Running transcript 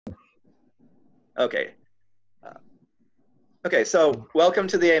Okay. Uh, okay, so welcome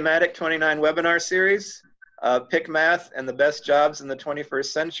to the AMATIC 29 webinar series, PIC Math and the Best Jobs in the 21st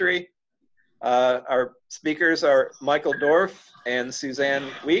Century. Our speakers are Michael Dorf and Suzanne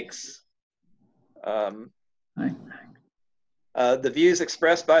Weeks. Hi. The views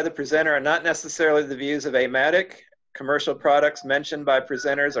expressed by the presenter are not necessarily the views of AMATIC. Commercial products mentioned by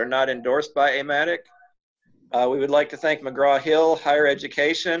presenters are not endorsed by AMATIC. We would like to thank McGraw-Hill Higher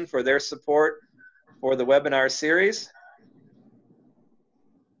Education for their support for the webinar series.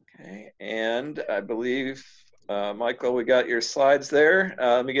 Okay, and I believe, Michael, we got your slides there.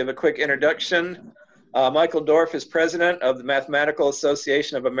 Let me give a quick introduction. Michael Dorf is president of the Mathematical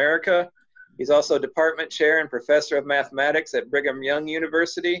Association of America. He's also department chair and professor of mathematics at Brigham Young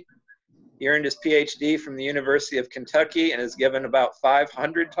University. He earned his PhD from the University of Kentucky and has given about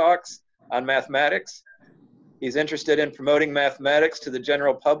 500 talks on mathematics. He's interested in promoting mathematics to the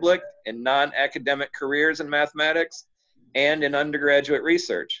general public in non-academic careers in mathematics and in undergraduate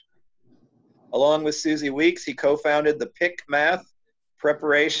research. Along with Susie Weeks, he co-founded the PIC Math,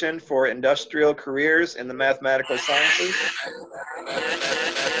 Preparation for Industrial Careers in the Mathematical Sciences.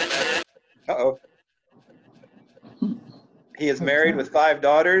 Uh-oh. He is married with 5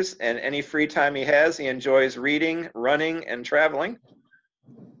 daughters, and any free time he has, he enjoys reading, running, and traveling.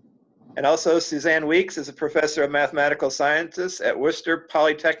 And also, Suzanne Weeks is a professor of mathematical sciences at Worcester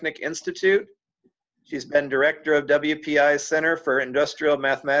Polytechnic Institute. She's been director of WPI's Center for Industrial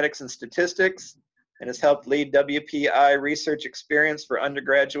Mathematics and Statistics and has helped lead WPI research experience for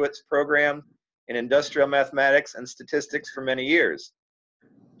undergraduates program in industrial mathematics and statistics for many years.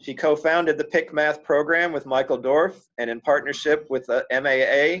 She co-founded the PIC Math program with Michael Dorf and in partnership with the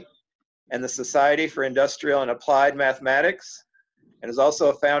MAA and the Society for Industrial and Applied Mathematics, and is also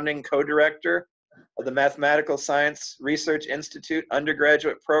a founding co-director of the Mathematical Science Research Institute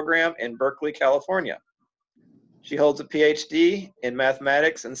undergraduate program in Berkeley, California. She holds a PhD in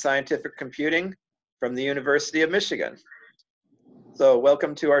mathematics and scientific computing from the University of Michigan. So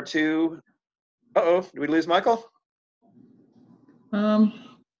welcome to our two, uh-oh, did we lose Michael?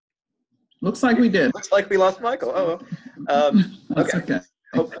 Looks like we did. Looks like we lost Michael, okay.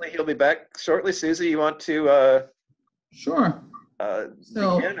 Hopefully he'll be back shortly. Susie, you want to Sure.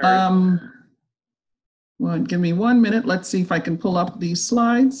 begin, or? Well, give me 1 minute. Let's see if I can pull up these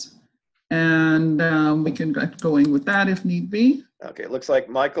slides, and we can get going with that if need be. Okay, it looks like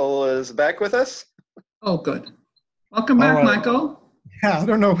Michael is back with us. Oh, good. Welcome back, right. Michael. Yeah, I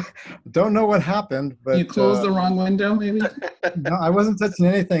don't know what happened, but You closed the wrong window, maybe? No, I wasn't touching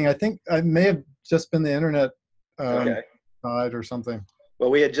anything. I think I may have just been the internet Okay. side or something.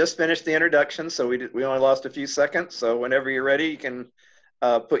 Well, we had just finished the introduction, so we only lost a few seconds. So whenever you're ready, you can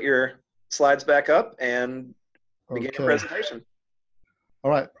put your slides back up and begin your presentation.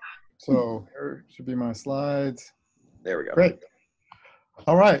 All right. So here should be my slides. There we go. Great.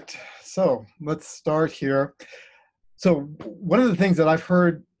 All right. So let's start here. So one of the things that I've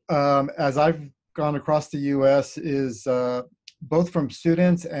heard as I've gone across the U.S. is both from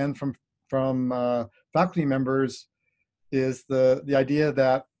students and from faculty members is the idea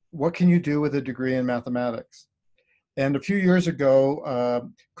that what can you do with a degree in mathematics? And a few years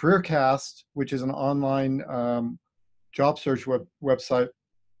ago, CareerCast, which is an online job search website,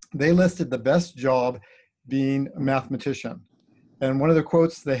 they listed the best job being a mathematician. And one of the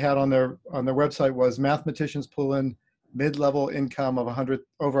quotes they had on their website was, "Mathematicians pull in mid-level income of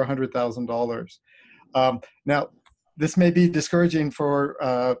over $100,000." Now, this may be discouraging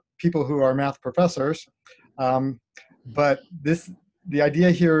for people who are math professors, but the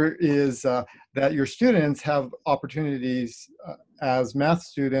idea here is that your students have opportunities as math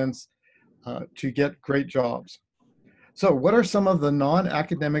students to get great jobs. So what are some of the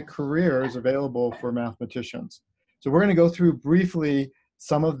non-academic careers available for mathematicians? So we're going to go through briefly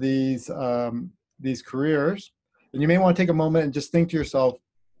some of these careers. And you may want to take a moment and just think to yourself,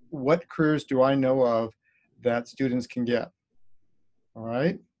 what careers do I know of that students can get? All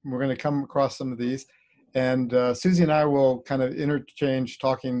right, we're going to come across some of these. And Susie and I will kind of interchange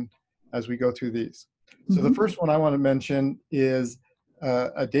talking as we go through these. So the first one I want to mention is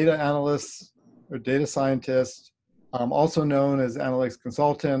a data analyst or data scientist, also known as analytics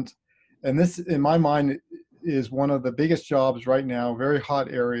consultant. And this, in my mind, is one of the biggest jobs right now, very hot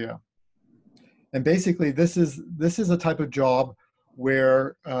area. And basically, this is a type of job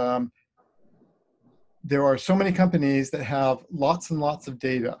where there are so many companies that have lots and lots of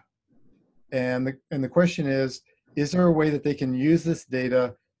data. And the question is there a way that they can use this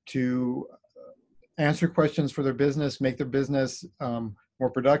data to answer questions for their business, make their business more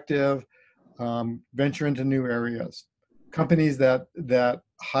productive, venture into new areas? Companies that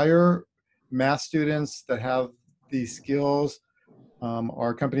hire math students that have these skills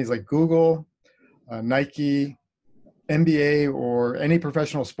are companies like Google, Nike, NBA, or any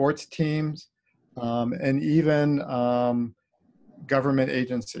professional sports teams, and even government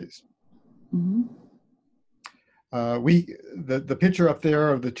agencies. Mhm. The picture up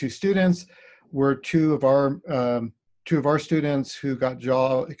there of the two students were two of our students who got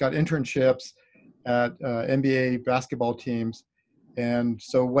internships at NBA basketball teams. And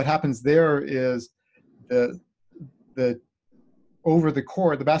so what happens there is the over the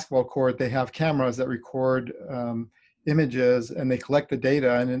court, the basketball court, they have cameras that record images, and they collect the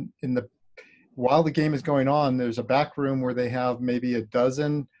data. And while the game is going on, there's a back room where they have maybe a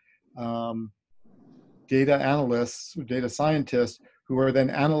dozen data analysts, data scientists, who are then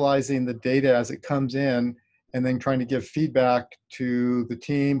analyzing the data as it comes in, and then trying to give feedback to the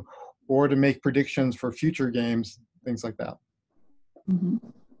team or to make predictions for future games, things like that. Mhm.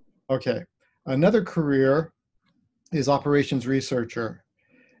 Okay, another career is operations researcher.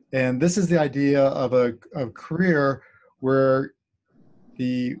 And this is the idea of a career where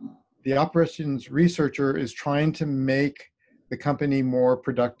the operations researcher is trying to make the company more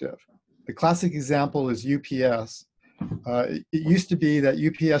productive. The classic example is UPS. It used to be that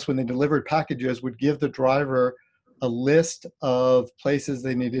UPS, when they delivered packages, would give the driver a list of places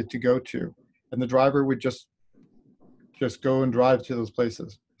they needed to go to, and the driver would just go and drive to those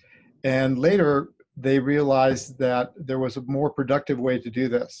places. And later, they realized that there was a more productive way to do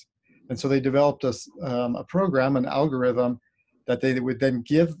this, and so they developed a program, an algorithm that they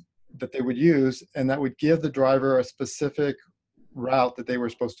would use, and that would give the driver a specific route that they were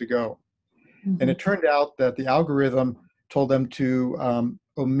supposed to go. And it turned out that the algorithm told them to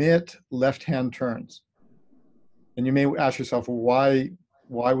omit left-hand turns. And you may ask yourself, well,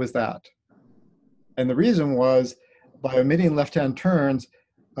 why was that? And the reason was, by omitting left-hand turns,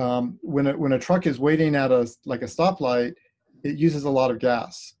 when a truck is waiting at a stoplight, it uses a lot of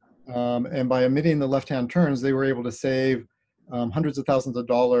gas. And by omitting the left-hand turns, they were able to save hundreds of thousands of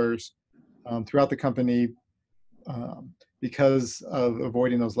dollars throughout the company because of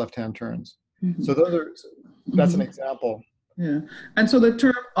avoiding those left-hand turns. Mhm. So that's an example. Yeah. And so the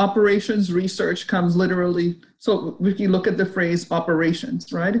term operations research comes literally, so if you look at the phrase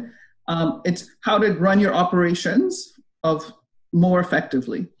operations, right? It's how to run your operations more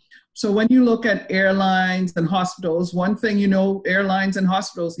effectively. So when you look at airlines and hospitals, one thing airlines and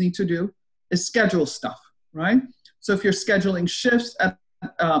hospitals need to do is schedule stuff, right? So if you're scheduling shifts at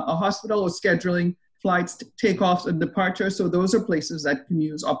a hospital or scheduling flights, takeoffs and departures, so those are places that can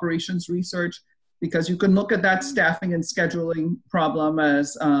use operations research, because you can look at that staffing and scheduling problem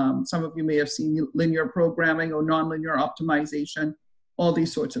as some of you may have seen linear programming or nonlinear optimization, all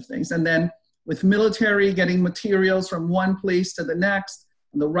these sorts of things. And then with military, getting materials from one place to the next,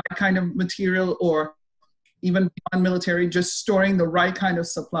 the right kind of material, or even beyond military, just storing the right kind of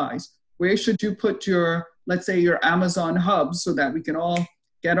supplies. Where should you put let's say your Amazon hubs, so that we can all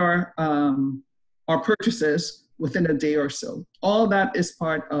get our purchases within a day or so? All that is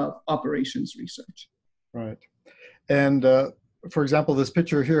part of operations research. Right. And for example, this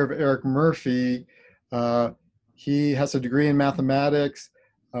picture here of Eric Murphy, he has a degree in mathematics,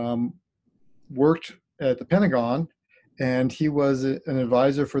 worked at the Pentagon, and he was an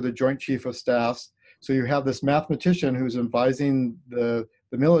advisor for the Joint Chief of Staffs. So you have this mathematician who's advising the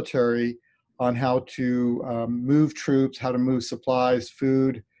military on how to move troops, how to move supplies,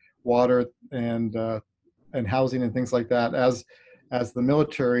 food, water, and housing and things like that, as the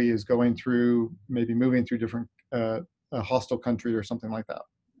military is going through, maybe moving through different a hostile country or something like that.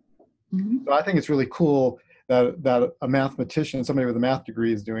 Mm-hmm. So I think it's really cool that a mathematician, somebody with a math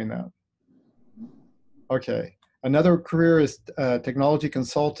degree, is doing that. Okay, another career is technology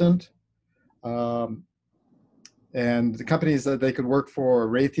consultant. And the companies that they could work for are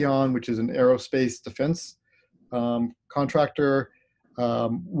Raytheon, which is an aerospace defense contractor,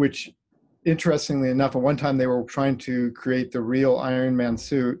 which, interestingly enough, at one time they were trying to create the real Iron Man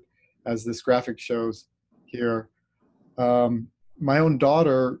suit, as this graphic shows here. My own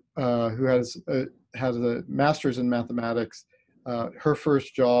daughter, who has a master's in mathematics, her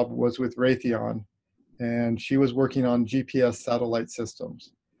first job was with Raytheon, and she was working on GPS satellite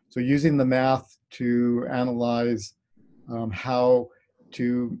systems. So using the math to analyze how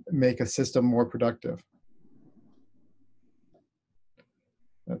to make a system more productive.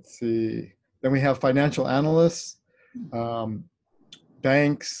 Let's see. Then we have financial analysts,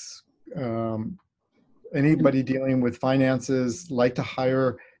 banks, anybody dealing with finances like to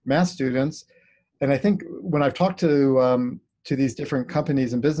hire math students. And I think when I've talked to these different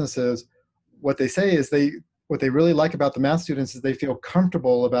companies and businesses, what they say is what they really like about the math students is they feel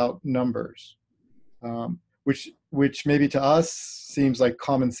comfortable about numbers, which maybe to us seems like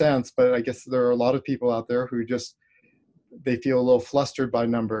common sense, but I guess there are a lot of people out there who just, they feel a little flustered by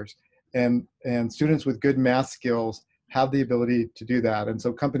numbers. And students with good math skills have the ability to do that. And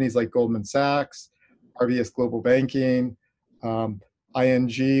so companies like Goldman Sachs, RBS Global Banking,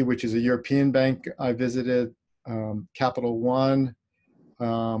 ING, which is a European bank I visited, Capital One,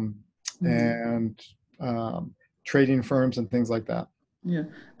 and trading firms and things like that. Yeah,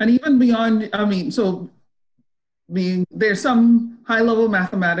 and even beyond, I mean, so there's some high-level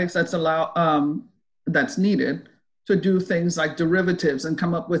mathematics that's needed to do things like derivatives and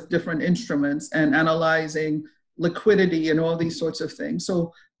come up with different instruments and analyzing liquidity and all these sorts of things.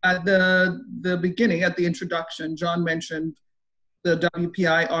 So at the beginning, at the introduction, John mentioned the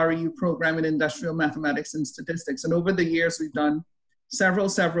WPI REU program in industrial mathematics and statistics. And over the years, we've done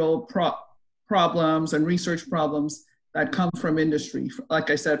several problems and research problems that come from industry. Like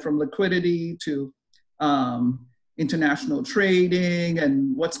I said, from liquidity to international trading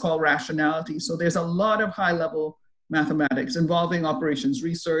and what's called rationality. So there's a lot of high-level mathematics involving operations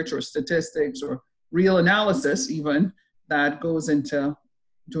research or statistics or real analysis even that goes into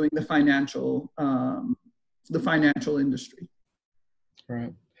doing the financial industry.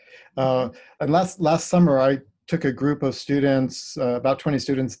 Right. And last summer, I took a group of students, about 20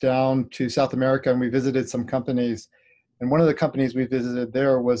 students, down to South America, and we visited some companies. And one of the companies we visited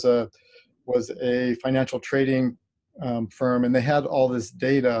there was a financial trading firm, and they had all this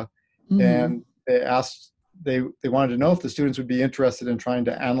data, and they wanted to know if the students would be interested in trying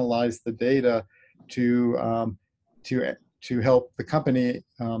to analyze the data to help the company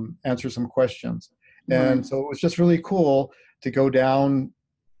answer some questions. And so it was just really cool to go down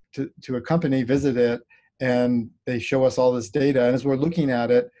to a company, visit it, and they show us all this data. And as we're looking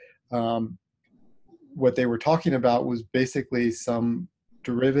at it, what they were talking about was basically some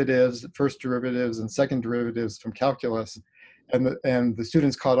derivatives, first derivatives and second derivatives from calculus. And the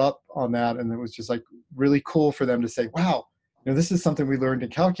students caught up on that, and it was just like really cool for them to say, wow, this is something we learned in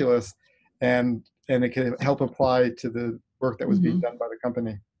calculus, and it can help apply to the work that was being done by the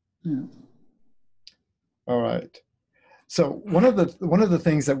company. Yeah. All right. So one of the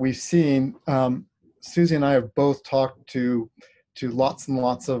things that we've seen, Susie and I have both talked to lots and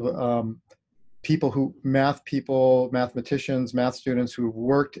lots of people, mathematicians, math students who've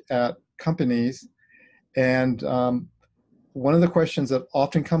worked at companies. And one of the questions that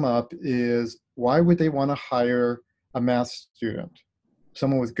often come up is, why would they want to hire a math student,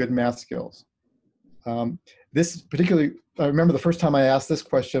 someone with good math skills? This particularly, I remember the first time I asked this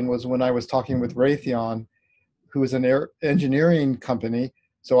question was when I was talking with Raytheon, who is an engineering company.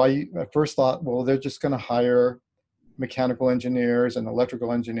 So I at first thought, well, they're just going to hire mechanical engineers and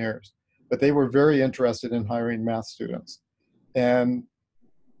electrical engineers. But they were very interested in hiring math students. And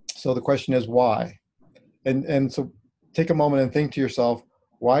so the question is, why? And so take a moment and think to yourself,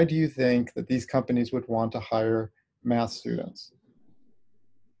 why do you think that these companies would want to hire math students?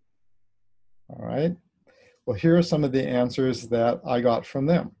 All right. Well, here are some of the answers that I got from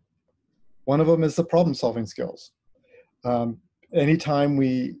them. One of them is the problem-solving skills. Anytime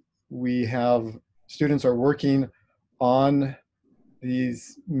we have students are working on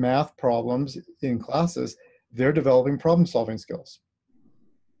these math problems in classes, they're developing problem-solving skills.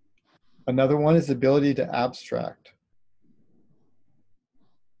 Another one is the ability to abstract.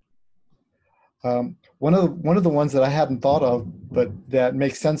 One of the ones that I hadn't thought of, but that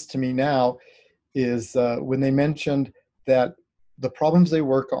makes sense to me now, is when they mentioned that the problems they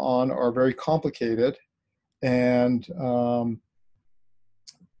work on are very complicated, and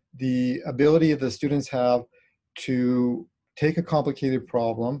the ability the students have to take a complicated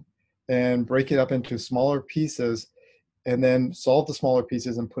problem and break it up into smaller pieces and then solve the smaller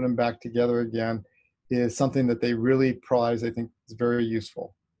pieces and put them back together again is something that they really prize. I think is very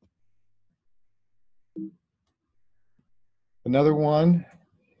useful. Another one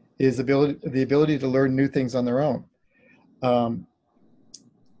is the ability to learn new things on their own.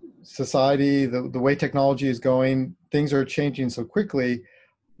 Society, the way technology is going, things are changing so quickly.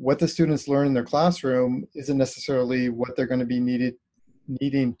 What the students learn in their classroom isn't necessarily what they're going to be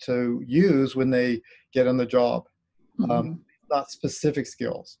needing to use when they get on the job. Not specific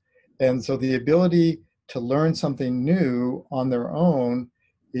skills. And so the ability to learn something new on their own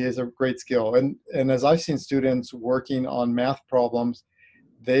is a great skill. And as I've seen students working on math problems,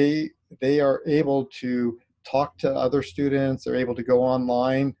 they are able to talk to other students. They're able to go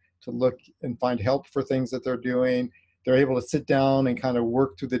online to look and find help for things that they're doing. They're able to sit down and kind of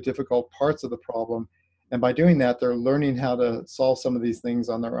work through the difficult parts of the problem. And by doing that, they're learning how to solve some of these things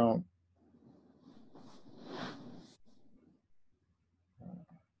on their own.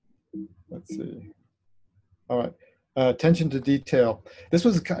 let's see. All right. Attention to detail. This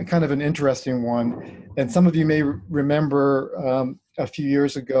was kind of an interesting one. And some of you may remember a few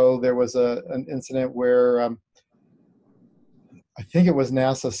years ago, there was an incident where I think it was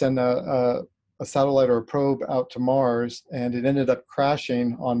NASA sent a satellite or a probe out to Mars, and it ended up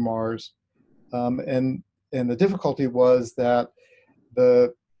crashing on Mars. And the difficulty was that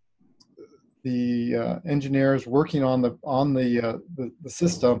the engineers working on the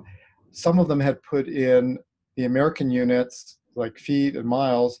system, some of them had put in the American units like feet and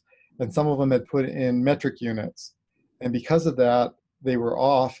miles, and some of them had put in metric units. And because of that, they were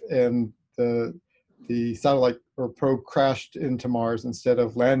off, and the satellite or probe crashed into Mars instead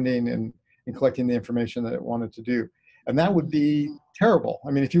of landing and collecting the information that it wanted to do. And that would be terrible.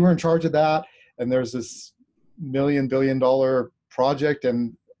 I mean, if you were in charge of that, and there's this billion-dollar project,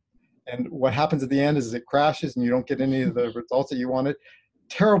 and what happens at the end is it crashes and you don't get any of the results that you wanted,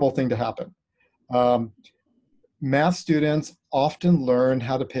 terrible thing to happen. Math students often learn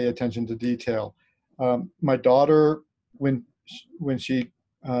how to pay attention to detail. My daughter, when she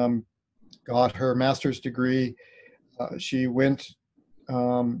got her master's degree, she went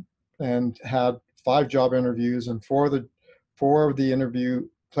and had 5 job interviews, and 4 of the interview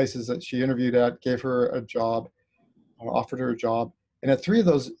places that she interviewed at gave her a job, offered her a job. And at 3 of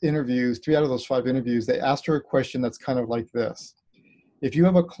those interviews, 3 out of those 5 interviews, they asked her a question that's kind of like this. If you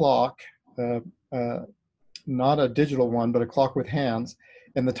have a clock, not a digital one, but a clock with hands,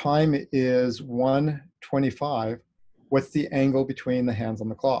 and the time is 1:25, what's the angle between the hands on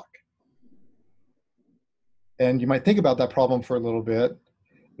the clock? And you might think about that problem for a little bit.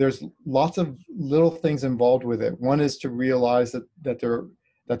 There's lots of little things involved with it. One is to realize that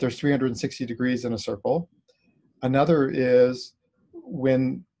there's 360 degrees in a circle. Another is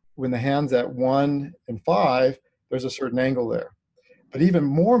when the hand's at 1 and 5, there's a certain angle there. But even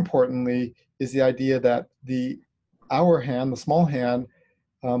more importantly is the idea that the hour hand, the small hand,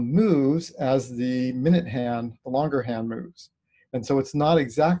 moves as the minute hand, the longer hand moves. And so it's not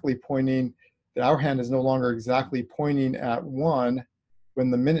exactly pointing, the hour hand is no longer exactly pointing at 1 when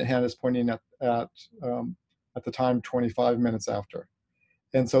the minute hand is pointing at the time 25 minutes after.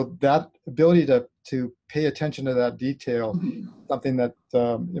 And so that ability to pay attention to that detail, something that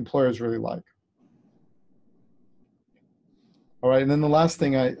employers really like. All right, and then the last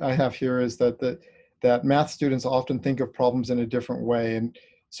thing I have here is that math students often think of problems in a different way. And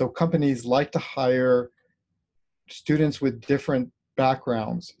so companies like to hire students with different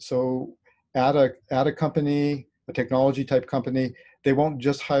backgrounds. So at a company, a technology type company, they won't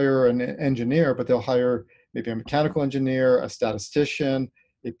just hire an engineer, but they'll hire maybe a mechanical engineer, a statistician,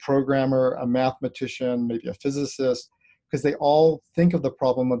 a programmer, a mathematician, maybe a physicist, because they all think of the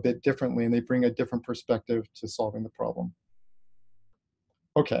problem a bit differently and they bring a different perspective to solving the problem.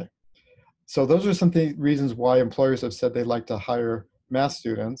 Okay, so those are some reasons why employers have said they like to hire math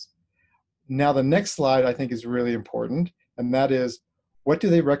students. Now the next slide I think is really important, and that is, what do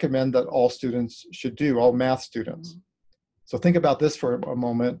they recommend that all students should do, all math students? So think about this for a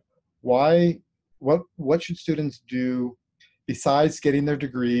moment. What should students do besides getting their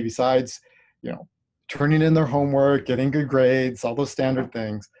degree, besides, turning in their homework, getting good grades, all those standard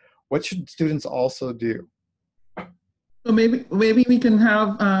things? What should students also do? So maybe we can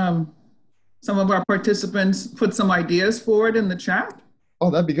have some of our participants put some ideas forward in the chat. Oh,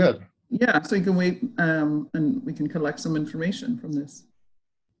 that'd be good. Yeah, so you can wait and we can collect some information from this.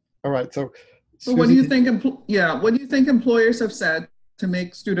 All right, so what do you think? What do you think employers have said to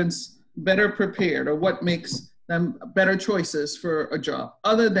make students better prepared, or what makes them better choices for a job,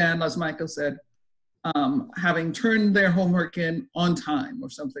 other than, as Michael said, having turned their homework in on time or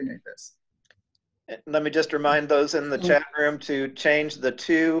something like this? Let me just remind those in the chat room to change the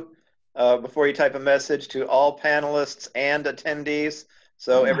 "to" before you type a message to all panelists and attendees,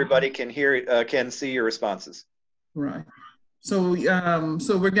 so everybody can see your responses. Right. So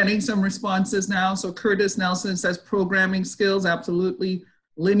we're getting some responses now. So Curtis Nelson says programming skills, absolutely.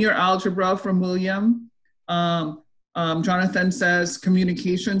 Linear algebra from William. Jonathan says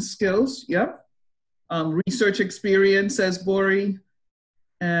communication skills, yep. Research experience, says Bori.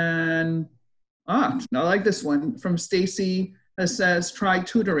 And I like this one from Stacy, that says try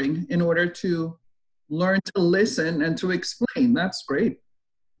tutoring in order to learn to listen and to explain. That's great.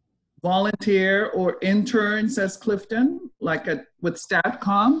 Volunteer or intern, says Clifton, with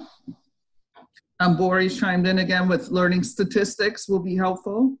StatCom. Bori's chimed in again with learning statistics will be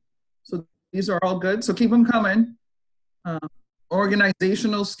helpful. So these are all good. So keep them coming.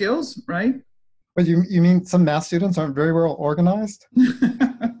 Organizational skills, right? But you mean some math students aren't very well organized?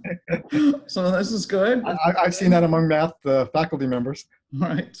 So this is good. I've seen that among math faculty members.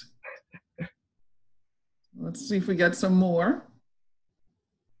 Right. Let's see if we get some more.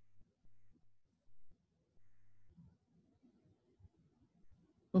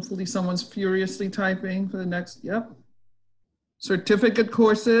 Hopefully someone's furiously typing for the next, yep. Certificate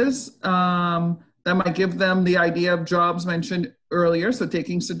courses, that might give them the idea of jobs mentioned earlier. So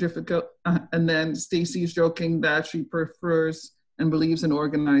taking certificate, and then Stacy's joking that she prefers and believes in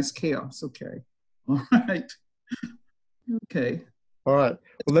organized chaos. Okay, all right, okay. All right.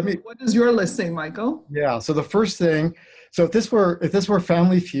 Well, let me. What does your list say, Michael? Yeah. So the first thing. So if this were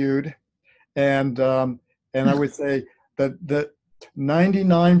Family Feud, and I would say that the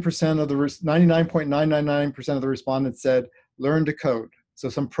 99% of the 99.999% of the respondents said learn to code. So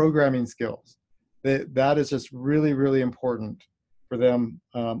some programming skills. That is just really, really important for them.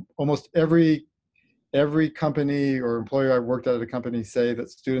 Almost every company or employer I've worked at a company say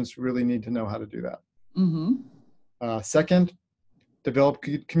that students really need to know how to do that. Mm-hmm. Second, develop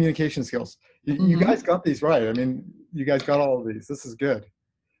communication skills. You guys got these right. I mean, you guys got all of these. This is good.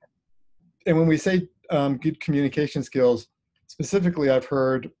 And when we say good communication skills, specifically, I've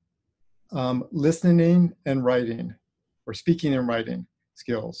heard listening and writing, or speaking and writing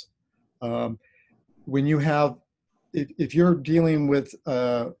skills. When you have, if you're dealing with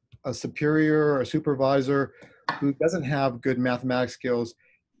a superior or a supervisor who doesn't have good mathematics skills,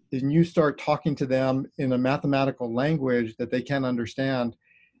 and you start talking to them in a mathematical language that they can't understand,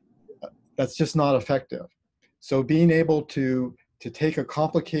 that's just not effective. So being able to take a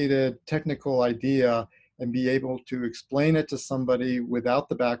complicated technical idea and be able to explain it to somebody without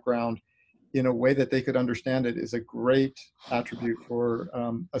the background in a way that they could understand it is a great attribute for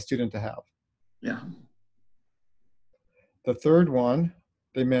a student to have. Yeah. The third one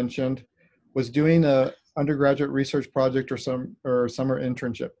they mentioned was doing a undergraduate research project or summer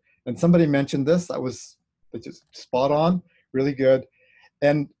internship. And somebody mentioned this, that was just spot on, really good.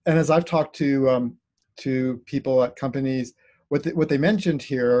 And as I've talked to people at companies, what they mentioned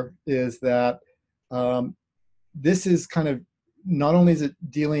here is that this is kind of, not only is it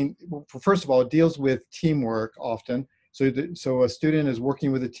dealing, first of all, it deals with teamwork often. So a student is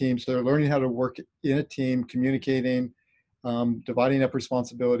working with a team, so they're learning how to work in a team, communicating, dividing up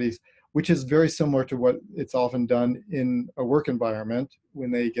responsibilities, which is very similar to what it's often done in a work environment when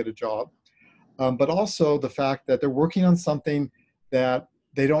they get a job. But also the fact that they're working on something that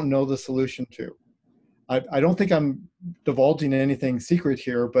they don't know the solution to. I don't think I'm divulging anything secret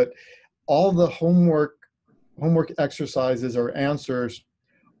here, but all the homework exercises or answers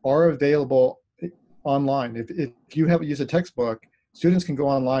are available online. If you use a textbook, students can go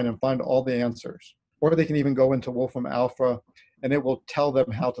online and find all the answers, or they can even go into Wolfram Alpha, and it will tell them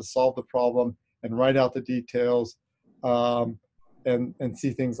how to solve the problem and write out the details, and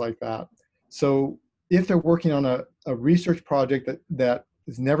see things like that. So if they're working on a research project that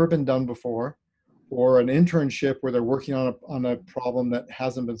has never been done before, or an internship where they're working on a problem that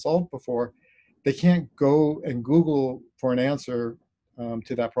hasn't been solved before, they can't go and Google for an answer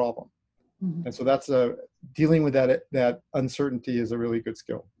to that problem. Mm-hmm. And so that's dealing with that uncertainty is a really good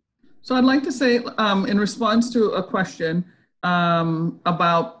skill. So I'd like to say, in response to a question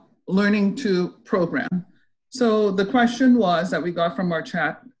about learning to program. So the question was that we got from our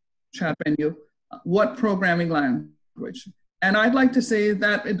chat menu, what programming language? And I'd like to say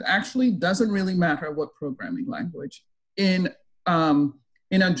that it actually doesn't really matter what programming language in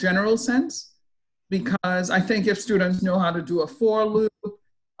a general sense, because I think if students know how to do a for loop,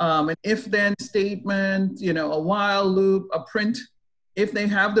 an if-then statement, a while loop, a print, if they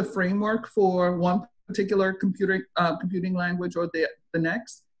have the framework for one particular computing language or the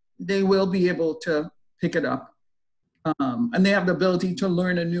next, they will be able to pick it up. And they have the ability to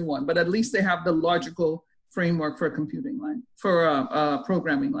learn a new one, but at least they have the logical framework for a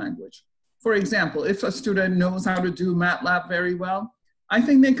programming language. For example, if a student knows how to do MATLAB very well, I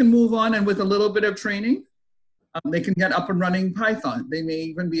think they can move on, and with a little bit of training, they can get up and running Python. They may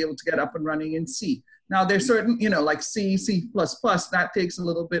even be able to get up and running in C. Now there's certain, like C, C++, that takes a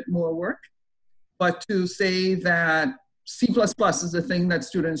little bit more work. But to say that C++ is the thing that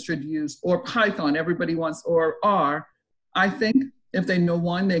students should use, or Python, everybody wants, or R, I think if they know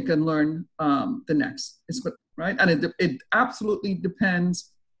one, they can learn the next, right? And it absolutely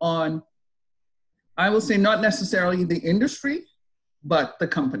depends on, I will say, not necessarily the industry, but the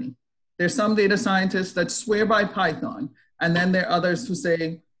company. There's some data scientists that swear by Python, and then there are others who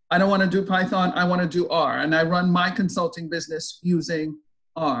say, I don't want to do Python, I want to do R, and I run my consulting business using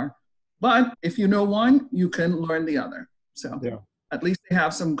R. But if you know one, you can learn the other. So yeah, at least they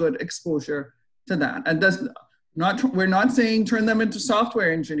have some good exposure to that. And we're not saying turn them into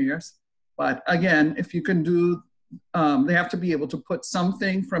software engineers, but again, if you can do, they have to be able to put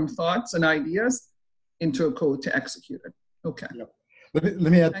something from thoughts and ideas into a code to execute it. Okay. Yeah. Let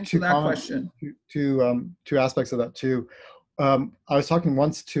me add Thanks two for that comments question. two aspects of that too. I was talking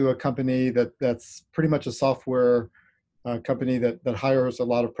once to a company that's pretty much a software company that hires a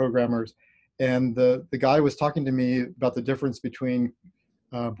lot of programmers, and the guy was talking to me about the difference between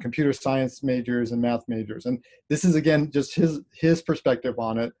computer science majors and math majors, and this is again just his perspective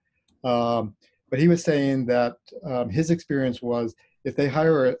on it. But he was saying that his experience was if they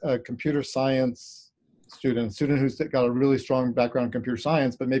hire a computer science student who's got a really strong background in computer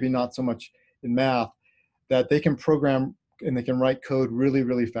science, but maybe not so much in math, that they can program and they can write code really,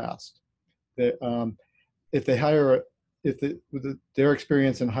 really fast. If they hire, their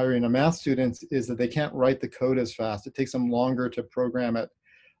experience in hiring a math student is that they can't write the code as fast. It takes them longer to program it.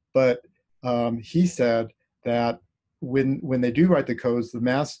 But he said that when they do write the codes, the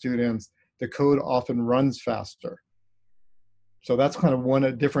math students, the code often runs faster. So that's kind of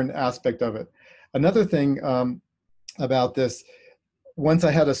one different aspect of it. Another thing about this, once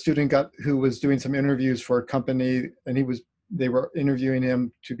I had a student who was doing some interviews for a company, and they were interviewing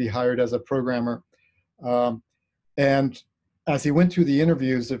him to be hired as a programmer. And as he went through the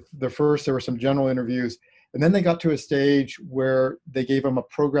interviews, there were some general interviews, and then they got to a stage where they gave him a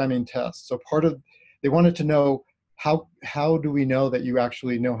programming test. So they wanted to know, how do we know that you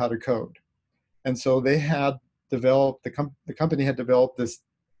actually know how to code? And so they had developed, the company had developed this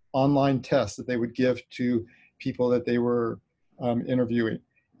online test that they would give to people that they were interviewing.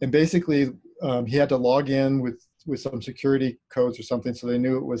 And basically, he had to log in with some security codes or something so they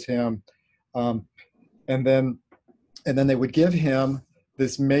knew it was him. And then they would give him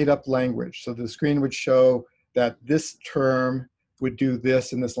this made-up language. So the screen would show that this term would do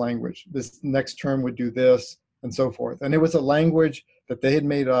this in this language. This next term would do this, and so forth. And it was a language that they had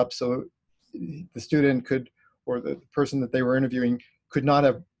made up, so the student could, or the person that they were interviewing, could not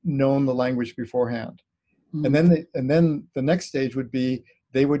have known the language beforehand. Mm-hmm. And then the next stage would be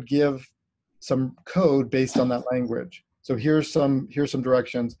they would give some code based on that language. So here's some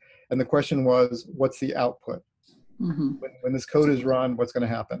directions, and the question was, what's the output? Mm-hmm. When this code is run, what's going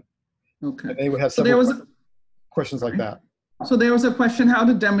to happen? Okay. And they would have several questions like that. So there was a question how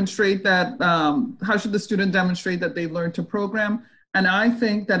to demonstrate that, how should the student demonstrate that they've learned to program? And I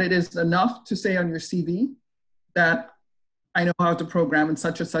think that it is enough to say on your CV that I know how to program in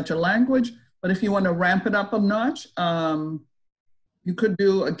such and such a language. But if you want to ramp it up a notch, you could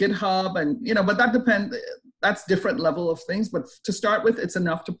do a GitHub and, but that depends, that's different level of things. But to start with, it's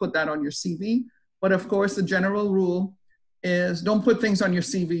enough to put that on your CV. But of course, the general rule is don't put things on your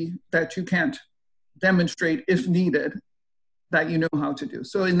CV that you can't demonstrate if needed that you know how to do.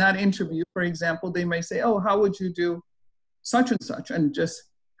 So in that interview, for example, they may say, oh, how would you do such and such, and just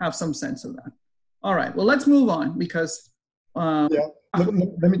have some sense of that. All right, well, let's move on because. Can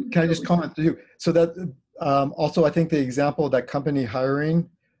I just comment to you? So that also, I think the example of that company hiring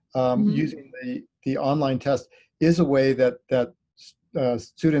using the online test is a way that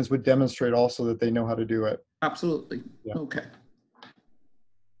students would demonstrate also that they know how to do it. Absolutely. Yeah. Okay.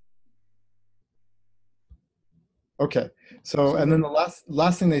 Okay. So, and then the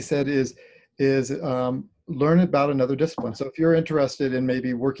last thing they said is learn about another discipline. So if you're interested in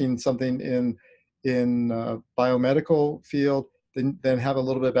maybe working something in biomedical field, then have a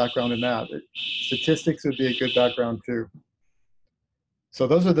little bit of background in that. Statistics would be a good background too. So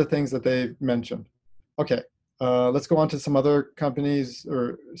those are the things that they mentioned. Okay, let's go on to some other companies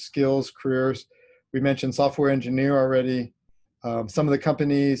or skills, careers. We mentioned software engineer already. Some of the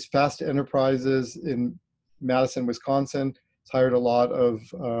companies, Fast Enterprises in Madison, Wisconsin, has hired a lot of,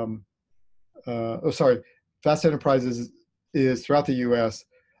 Fast Enterprises is throughout the US.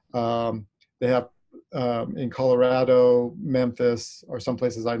 They have in Colorado, Memphis, or some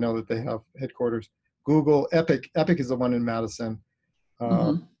places I know that they have headquarters. Google, Epic is the one in Madison.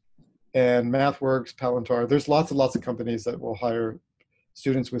 And MathWorks, Palantir. There's lots and lots of companies that will hire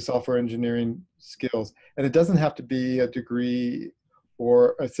students with software engineering skills. And it doesn't have to be a degree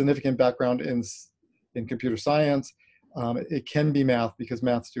or a significant background in computer science. It can be math because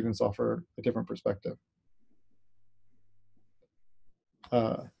math students offer a different perspective.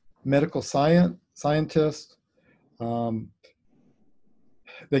 Medical scientists,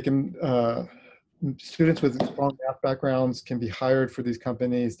 they can, students with strong math backgrounds can be hired for these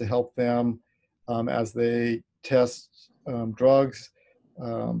companies to help them as they test drugs.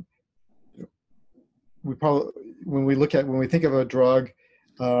 When we think of a drug,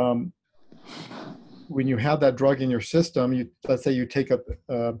 when you have that drug in your system, let's say you take a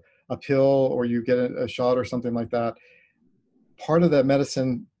pill or you get a shot or something like that, part of that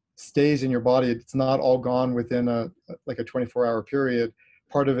medicine stays in your body. It's not all gone within like a 24-hour period.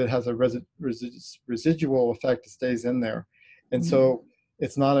 part of it has a residual effect. It stays in there. And so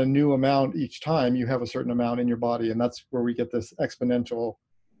it's not a new amount each time. You have a certain amount in your body, and that's where we get this exponential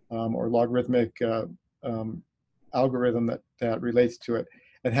or logarithmic algorithm that relates to it.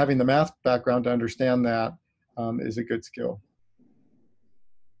 And having the math background to understand that is a good skill.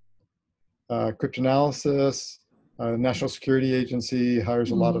 Cryptanalysis, National Security Agency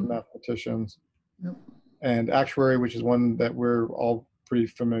hires a lot of mathematicians. Yep. And actuary, which is one that we're all pretty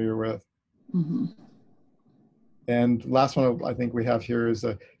familiar with. And last one I think we have here is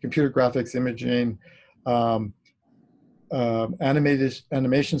computer graphics, imaging.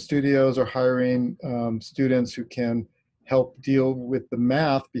 Animation studios are hiring students who can help deal with the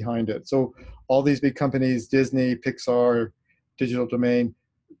math behind it. So all these big companies, Disney, Pixar, Digital Domain,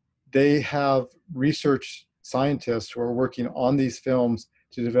 they have research scientists who are working on these films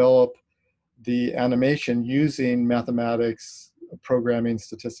to develop the animation using mathematics, programming,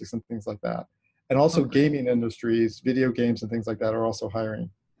 statistics, and things like that. And also gaming industries, video games and things like that are also hiring.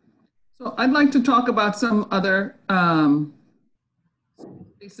 So I'd like to talk about some other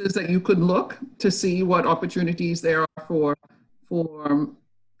places that you could look to see what opportunities there are for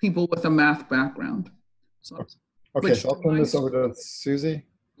people with a math background. So, okay, so I'll turn this over to Susie.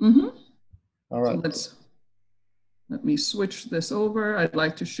 All right. So let me switch this over. I'd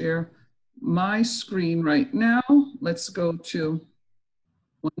like to share my screen right now. Let's go to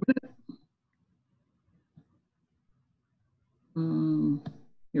 1 minute.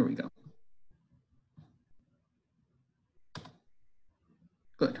 Here we go.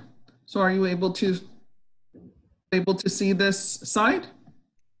 Good. So are you able to see this slide?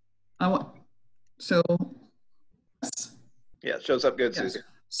 Yes. Yeah, it shows up good, Yes. Susie.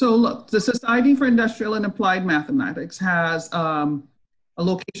 So look, the Society for Industrial and Applied Mathematics has a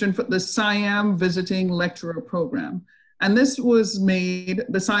location for the SIAM Visiting Lecturer Program. And this was made,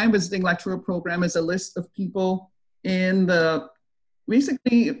 the SIAM Visiting Lecturer Program is a list of people in the,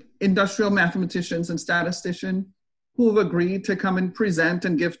 basically industrial mathematicians and statisticians who have agreed to come and present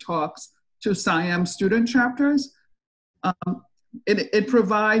and give talks to SIAM student chapters. It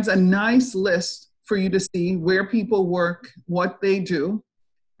provides a nice list for you to see where people work, what they do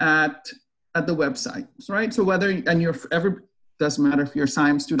at the website, right? So whether, and doesn't matter if you're a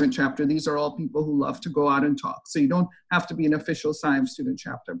SIAM student chapter, these are all people who love to go out and talk. So you don't have to be an official SIAM student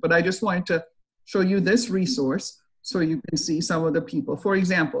chapter. But I just wanted to show you this resource so you can see some of the people. For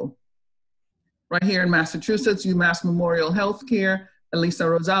example, right here in Massachusetts, UMass Memorial Healthcare, Elisa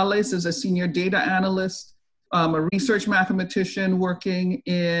Rosales is a senior data analyst, a research mathematician working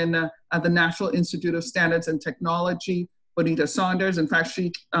at the National Institute of Standards and Technology. Bonita Saunders, in fact,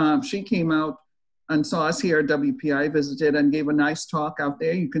 she came out and saw us here at WPI, visited and gave a nice talk out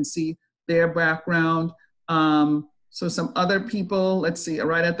there. You can see their background. So some other people, let's see,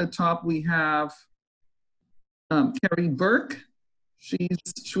 right at the top we have Carrie Burke. She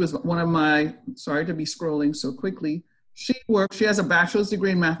was one of my, sorry to be scrolling so quickly. She has a bachelor's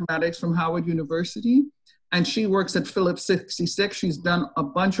degree in mathematics from Howard University, and she works at Phillips 66. She's done a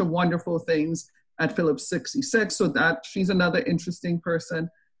bunch of wonderful things at Phillips 66, so that she's another interesting person.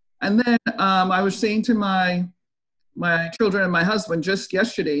 And then I was saying to my children and my husband just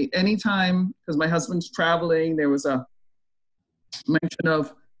yesterday, anytime, because my husband's traveling, there was a mention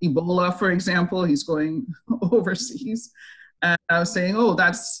of Ebola, for example, he's going overseas. And I was saying, oh,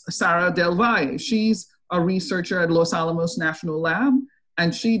 that's Sarah Del Valle. She's a researcher at Los Alamos National Lab,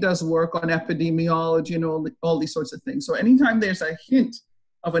 and she does work on epidemiology and all these sorts of things. So anytime there's a hint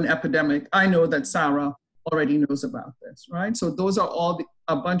of an epidemic, I know that Sarah already knows about this, right? So those are all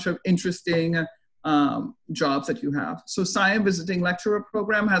a bunch of interesting jobs that you have. So SIAM Visiting Lecturer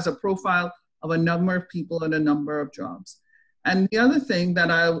Program has a profile of a number of people and a number of jobs. And the other thing that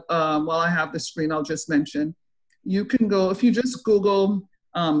while I have the screen, I'll just mention, you can go, if you just Google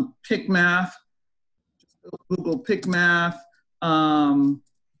PIC Math, Google PIC Math,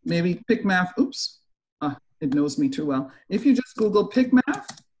 maybe PIC Math, oops, it knows me too well. If you just Google PIC Math,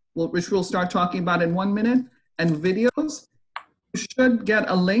 which we'll start talking about in 1 minute, and videos, you should get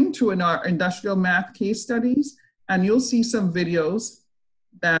a link to our industrial math case studies, and you'll see some videos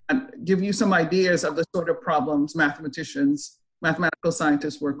that give you some ideas of the sort of problems mathematical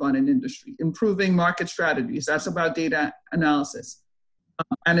scientists work on in industry. Improving market strategies, that's about data analysis.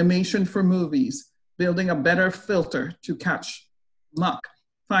 Animation for movies, building a better filter to catch muck,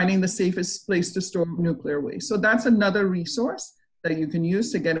 finding the safest place to store nuclear waste. So that's another resource that you can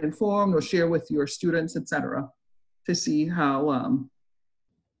use to get informed or share with your students, et cetera, to see how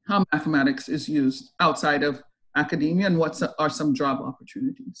mathematics is used outside of academia and what are some job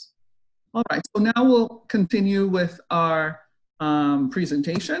opportunities. All right, so now we'll continue with our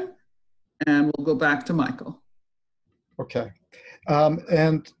presentation, and we'll go back to Michael. Okay.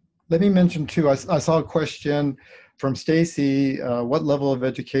 And let me mention too, I saw a question from Stacy, what level of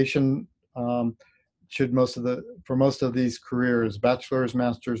education should for most of these careers, bachelor's,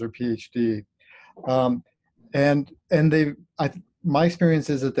 master's, or PhD? And my experience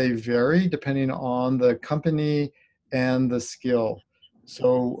is that they vary depending on the company and the skill.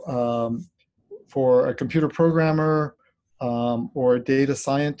 So for a computer programmer or a data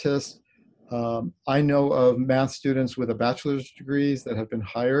scientist, I know of math students with a bachelor's degrees that have been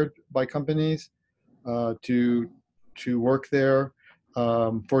hired by companies to work there.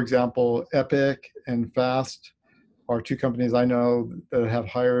 For example, Epic and Fast are two companies I know that have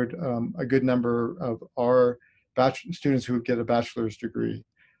hired a good number of our students who get a bachelor's degree.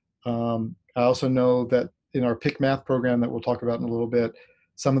 I also know that in our PIC Math program that we'll talk about in a little bit,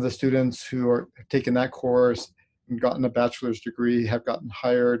 some of the students who have taken that course and gotten a bachelor's degree have gotten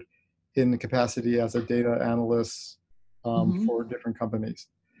hired in the capacity as a data analyst for different companies.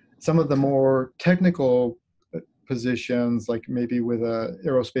 Some of the more technical positions, like maybe with a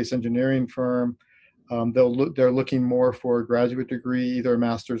aerospace engineering firm, they're looking more for a graduate degree, either a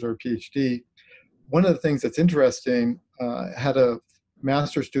master's or a PhD. One of the things that's interesting, had a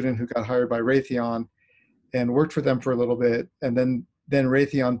master's student who got hired by Raytheon and worked for them for a little bit, and then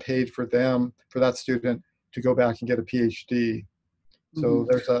Raytheon paid for that student to go back and get a PhD. So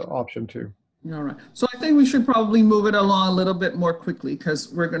there's an option too. All right. So I think we should probably move it along a little bit more quickly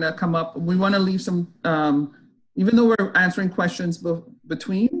because we're going to come up. We want to leave some, even though we're answering questions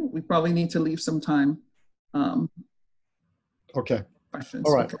between, we probably need to leave some time. Okay. Questions.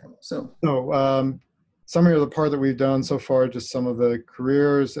 All right. Okay. So summary of the part that we've done so far, just some of the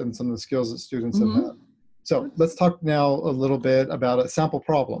careers and some of the skills that students have had. So let's talk now a little bit about a sample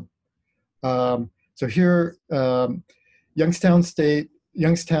problem. So here, Youngstown,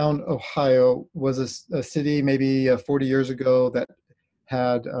 Ohio was a city maybe 40 years ago that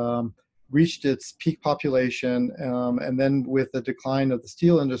had reached its peak population. And then with the decline of the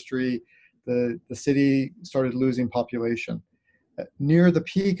steel industry, the city started losing population. Near the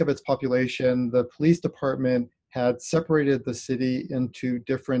peak of its population, the police department had separated the city into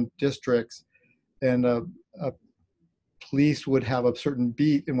different districts, and police would have a certain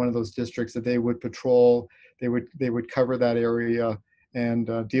beat in one of those districts that they would patrol. They would cover that area and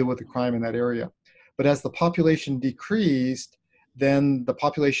deal with the crime in that area. But as the population decreased, then the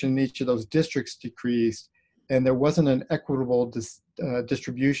population in each of those districts decreased, and there wasn't an equitable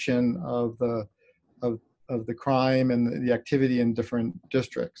distribution of the crime and the activity in different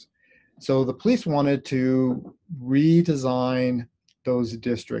districts. So the police wanted to redesign those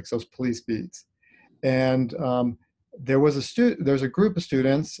districts, those police beats. And there's a group of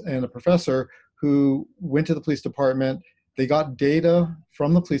students and a professor who went to the police department. They got data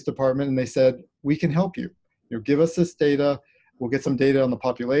from the police department and they said, we can help you. Give us this data. We'll get some data on the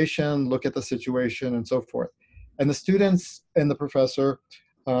population, look at the situation, and so forth. And the students and the professor,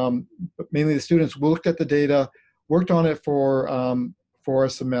 but mainly the students, looked at the data, worked on it for a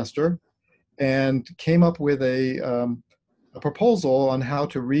semester, and came up with a proposal on how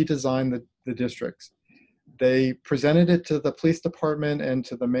to redesign the districts. They presented it to the police department and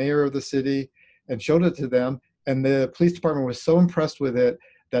to the mayor of the city and showed it to them. And the police department was so impressed with it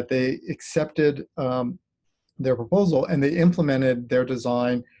that they accepted their proposal and they implemented their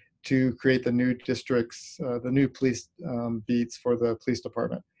design to create the new districts, the new police beats for the police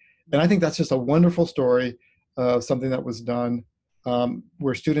department. And I think that's just a wonderful story of something that was done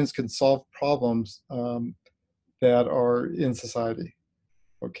where students can solve problems that are in society.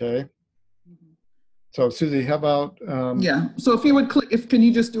 Okay. So Susie, how about? Yeah, so if you would click, can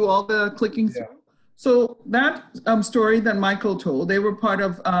you just do all the clicking through? Yeah. So that story that Michael told, they were part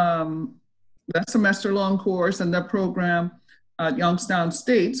of that semester-long course and that program at Youngstown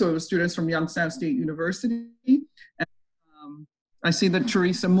State. So it was students from Youngstown State University. And, I see that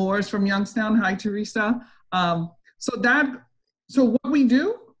Teresa Moore is from Youngstown. Hi, Teresa. So what we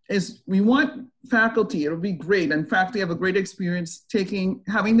do is we want faculty, it'll be great, and faculty have a great experience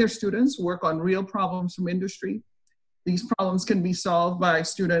having their students work on real problems from industry. These problems can be solved by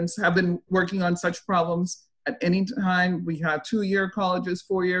students have been working on such problems at any time. We have 2-year colleges,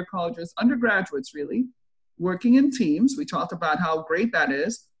 4-year colleges, undergraduates really, working in teams. We talked about how great that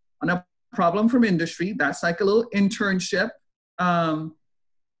is on a problem from industry. That's like a little internship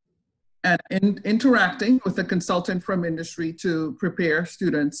and interacting with a consultant from industry to prepare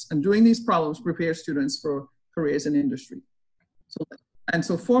students, and doing these problems prepare students for careers in industry.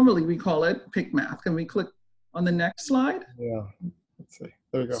 So formally we call it PIC Math. Can we click on the next slide? Yeah, let's see,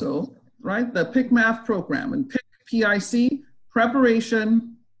 there you go. So, right, the PIC Math program, and PIC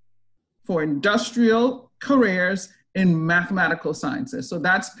preparation for industrial careers in mathematical sciences. So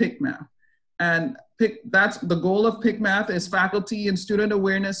that's PIC Math. And that's the goal of PIC Math is faculty and student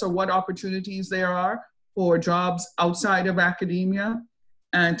awareness of what opportunities there are for jobs outside of academia,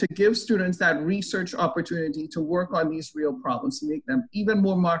 and to give students that research opportunity to work on these real problems, to make them even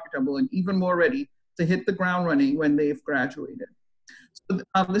more marketable and even more ready to hit the ground running when they've graduated. So,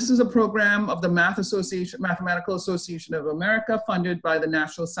 this is a program of the Mathematical Association of America, funded by the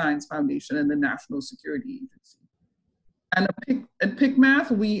National Science Foundation and the National Security Agency. And at PIC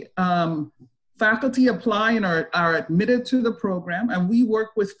Math, we faculty apply and are admitted to the program, and we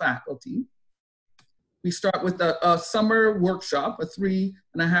work with faculty. We start with a summer workshop, a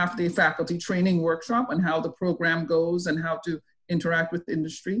 3.5-day faculty training workshop on how the program goes and how to interact with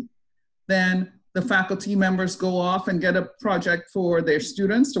industry. Then the faculty members go off and get a project for their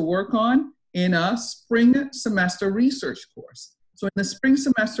students to work on in a spring semester research course. So in the spring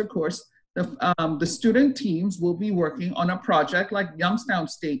semester course, the student teams will be working on a project like Youngstown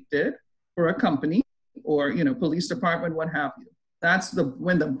State did for a company or police department, what have you. That's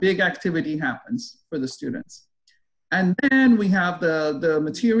when the big activity happens for the students. And then we have the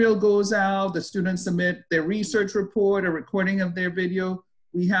material goes out, the students submit their research report, a recording of their video.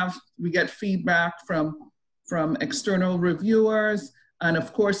 We get feedback from external reviewers. And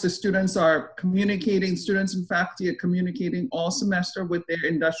of course, the students are communicating, students and faculty are communicating all semester with their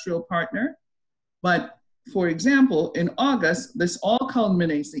industrial partner. But for example, in August, this all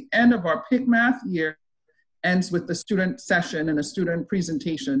culminates, the end of our PIC Math year ends with the student session and the student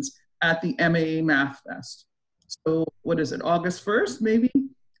presentations at the MAA Math Fest. So what is it, August 1st, maybe?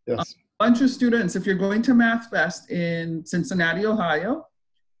 Yes. A bunch of students, if you're going to Math Fest in Cincinnati, Ohio,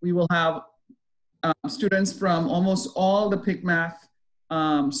 we will have students from almost all the PIC Math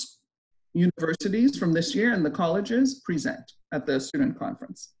universities from this year and the colleges present at the student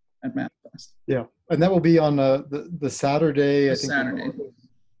conference at Math Fest. Yeah, and that will be on the Saturday, I think Saturday.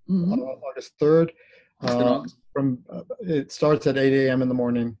 August 3rd. It starts at 8 a.m. in the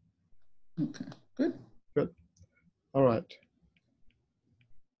morning. Okay, good. Good. All right.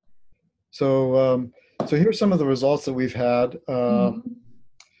 So so here's some of the results that we've had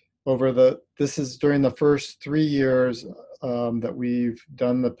this is during the first 3 years that we've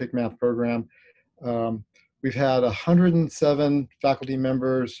done the PIC Math program. We've had 107 faculty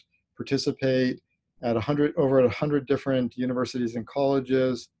members participate at over 100 different universities and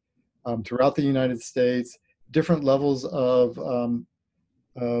colleges throughout the United States, different levels of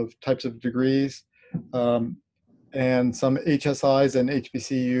types of degrees, and some HSIs and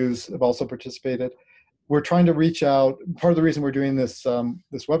HBCUs have also participated. We're trying to reach out. Part of the reason we're doing this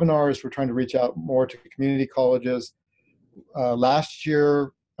this webinar is we're trying to reach out more to community colleges. Last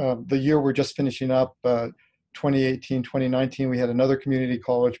year, the year we're just finishing up, 2018, 2019, we had another community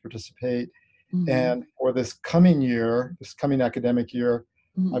college participate. And for this coming year, this coming academic year,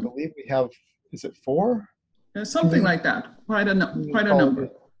 I believe we have, is it 4? Yeah, something like that. Quite a number.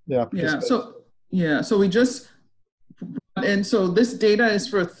 Yeah. So we just, and so this data is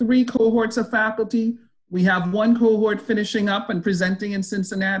for 3 cohorts of faculty. We have 1 cohort finishing up and presenting in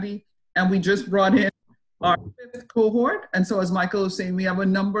Cincinnati, and we just brought in our 5th cohort. And so as Michael was saying, we have a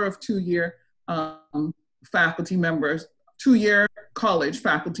number of 2-year faculty members, 2-year college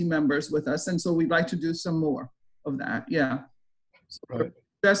faculty members with us. And so we'd like to do some more of that. Yeah. So we're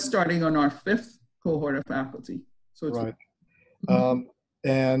just starting on our 5th cohort of faculty. So it's right.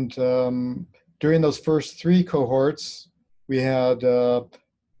 During those first 3 cohorts, we had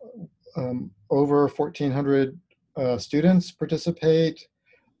over 1,400 students participate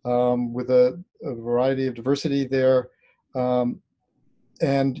with a variety of diversity there.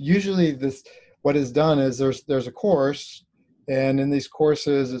 And usually what is done is there's a course, and in these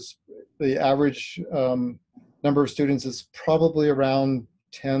courses, the average number of students is probably around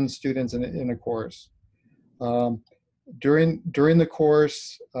 10 students in a course. During the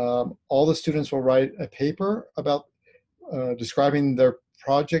course, all the students will write a paper about describing their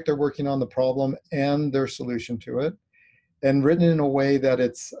project they're working on, the problem, and their solution to it, and written in a way that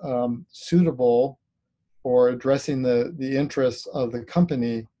it's suitable for addressing the interests of the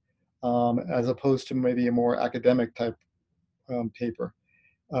company, as opposed to maybe a more academic type paper.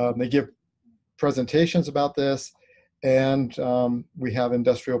 They give presentations about this, and we have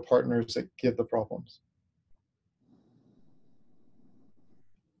industrial partners that give the problems.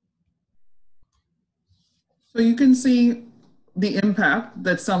 So you can see the impact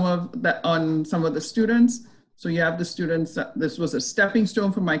that on some of the students. So you have the students, this was a stepping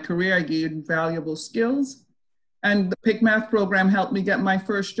stone for my career. I gained valuable skills. And the PIC Math program helped me get my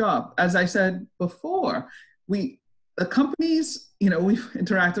first job. As I said before, the companies, you know, we've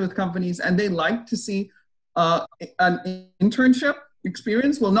interacted with companies and they like to see an internship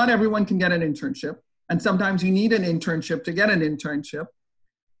experience. Well, not everyone can get an internship. And sometimes you need an internship to get an internship.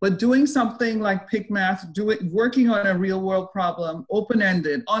 But doing something like PIC Math, working on a real world problem,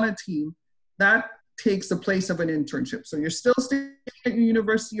 open-ended, on a team, that takes the place of an internship. So you're still staying at your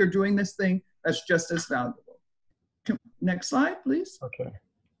university, you're doing this thing that's just as valuable. Next slide, please. Okay.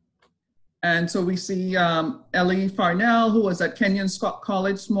 And so we see Ellie Farnell, who was at Kenyon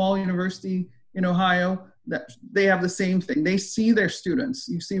College, small university in Ohio, that they have the same thing. They see their students.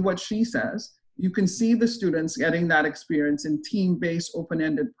 You see what she says. You can see the students getting that experience in team-based,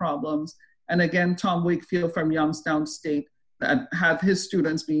 open-ended problems. And again, Tom Wakefield from Youngstown State that had his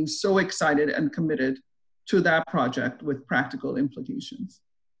students being so excited and committed to that project with practical implications.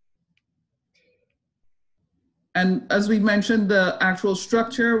 And as we mentioned, the actual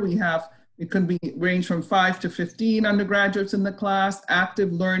structure, we have, it could be range from 5 to 15 undergraduates in the class,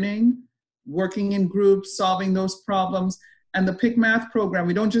 active learning, working in groups, solving those problems. And the PIC Math program,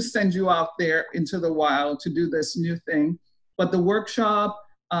 we don't just send you out there into the wild to do this new thing, but the workshop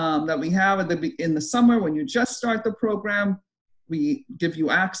that we have in the summer when you just start the program, we give you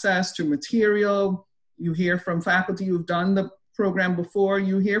access to material. You hear from faculty who've done the program before.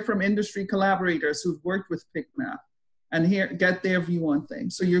 You hear from industry collaborators who've worked with PIC Math and get their view on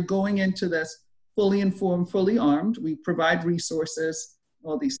things. So you're going into this fully informed, fully armed. We provide resources,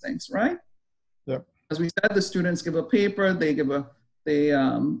 all these things, right? Yep. As we said, the students give a paper, they give a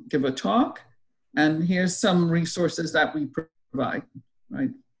talk, and here's some resources that we provide,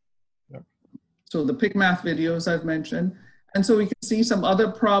 right? Yep. So the PIC Math videos I've mentioned, and so we can see some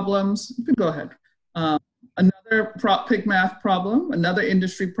other problems. You can go ahead. Another PIC Math problem, another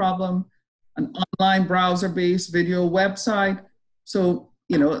industry problem, an online browser-based video website. So,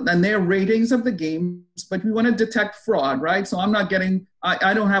 you know, and their ratings of the games, but we want to detect fraud, right? So I'm not getting,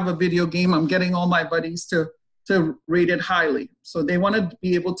 I don't have a video game, I'm getting all my buddies to rate it highly. So they want to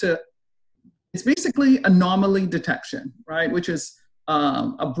be able to, it's basically anomaly detection, right? Which is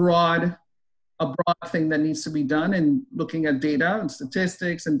a broad thing that needs to be done in looking at data and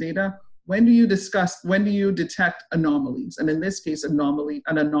statistics and data. When do you detect anomalies? And in this case, an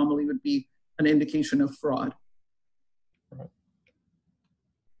anomaly would be an indication of fraud. Right.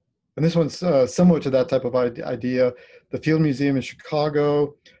 And this one's similar to that type of idea. The Field Museum in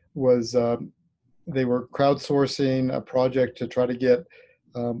Chicago was, they were crowdsourcing a project to try to get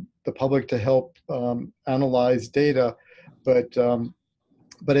the public to help analyze data, but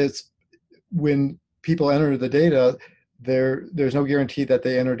it's when people enter the data, there's no guarantee that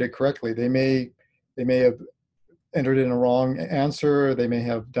they entered it correctly. They may have entered in a wrong answer. They may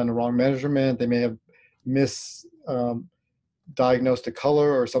have done a wrong measurement. They may have misdiagnosed a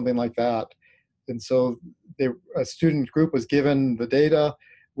color or something like that. And so a student group was given the data.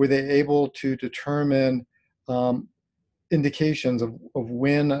 Were they able to determine indications of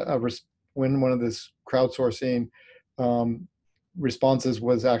when one of this crowdsourcing responses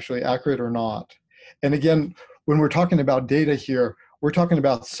was actually accurate or not? And again, when we're talking about data here, we're talking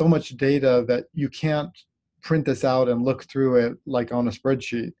about so much data that you can't print this out and look through it like on a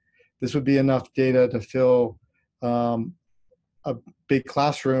spreadsheet. This would be enough data to fill a big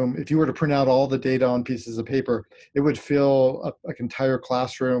classroom. If you were to print out all the data on pieces of paper, it would fill an entire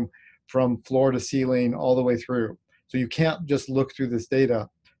classroom from floor to ceiling all the way through. So you can't just look through this data.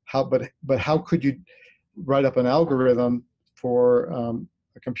 But how could you write up an algorithm for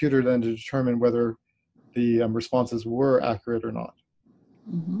a computer then to determine whether the responses were accurate or not?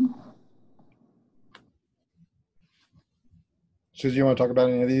 Mm-hmm. Susie, you want to talk about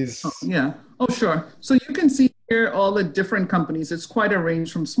any of these? Oh, yeah. Oh, sure. So you can see here all the different companies. It's quite a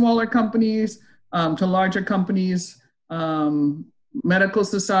range from smaller companies to larger companies, medical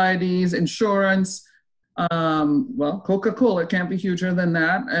societies, insurance. Well, Coca-Cola can't be huger than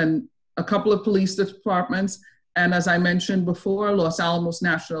that, and a couple of police departments. And as I mentioned before, Los Alamos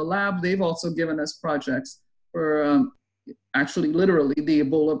National Lab, they've also given us projects for actually literally the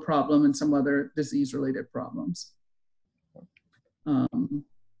Ebola problem and some other disease-related problems.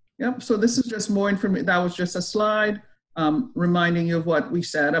 Yep, so this is just more information. That was just a slide reminding you of what we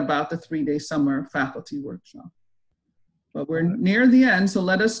said about the 3-day summer faculty workshop. But we're near the end, so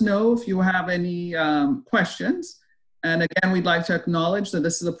let us know if you have any questions. And again, we'd like to acknowledge that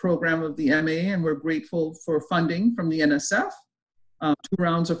this is a program of the MA, and we're grateful for funding from the NSF, 2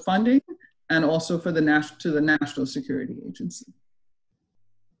 rounds of funding, and also for the National Security Agency.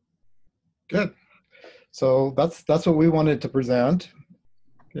 Good. So that's what we wanted to present.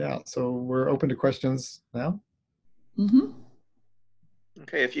 Yeah, so we're open to questions now. Mm-hmm.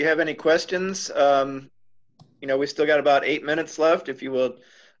 Okay, if you have any questions, we still got about 8 minutes left. If you will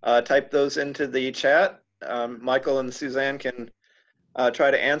type those into the chat, Michael and Suzanne can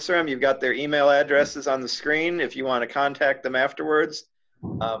try to answer them. You've got their email addresses on the screen if you want to contact them afterwards.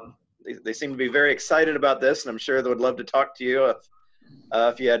 They seem to be very excited about this, and I'm sure they would love to talk to you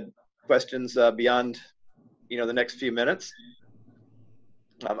if you had questions beyond the next few minutes.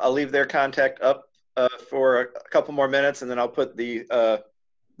 I'll leave their contact up for a couple more minutes, and then I'll put the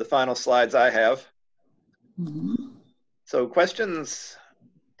final slides I have. Mhm. So questions,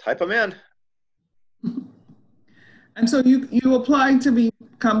 type them in. And so you applied to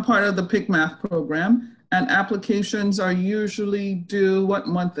become part of the PIC Math program, and applications are usually due, what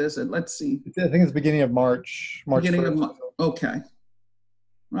month is it? Let's see. I think it's beginning of March. Beginning 1st. of March. Okay.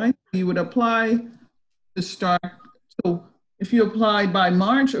 Right. You would apply to start. So if you applied by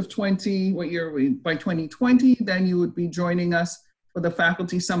March of what year are we? By 2020, then you would be joining us for the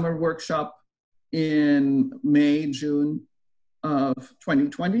faculty summer workshop in May, June of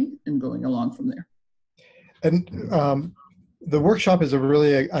 2020, and going along from there. And the workshop is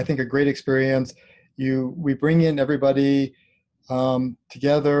I think, a great experience. We bring in everybody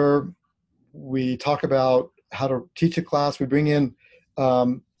together. We talk about how to teach a class. We bring in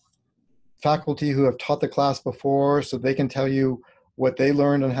faculty who have taught the class before, so they can tell you what they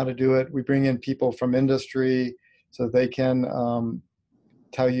learned and how to do it. We bring in people from industry so they can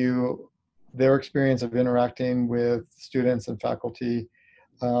tell you their experience of interacting with students and faculty.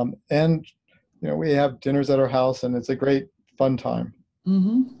 And we have dinners at our house, and it's a great fun time.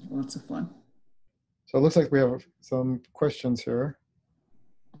 Mm-hmm. Lots of fun. So it looks like we have some questions here.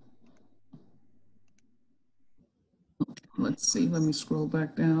 Let's see, let me scroll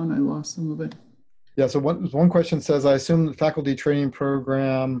back down. I lost some of it. Yeah, so one question says, I assume the faculty training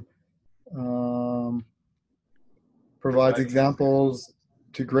program provides examples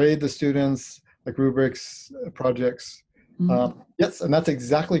to grade the students, like rubrics, projects. Mm-hmm. Yes, and that's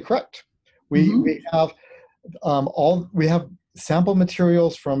exactly correct. We have we have sample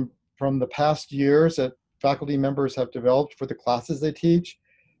materials from the past years that faculty members have developed for the classes they teach.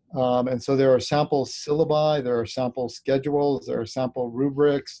 And so there are sample syllabi, there are sample schedules, there are sample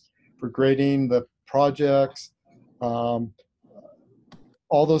rubrics for grading the projects. All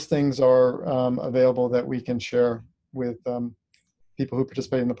those things are available that we can share with people who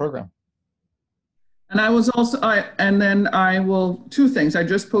participate in the program. And I was also, two things. I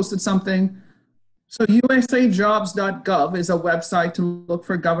just posted something. So usajobs.gov is a website to look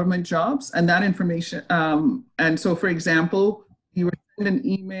for government jobs, and that information. And so, for example, you were sent an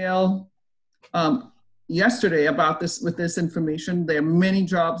email yesterday about this with this information. There are many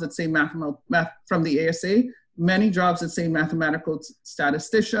jobs that say math from the ASA, many jobs that say mathematical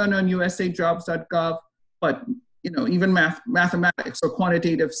statistician on usajobs.gov, but even mathematics or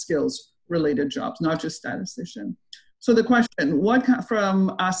quantitative skills related jobs, not just statistician. So the question,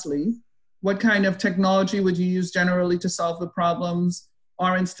 from Asli, what kind of technology would you use generally to solve the problems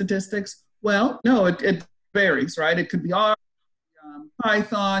or in statistics? Well, no, it varies, right? It could be R,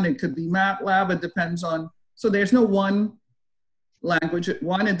 Python, it could be MATLAB, it depends on, so there's no one language.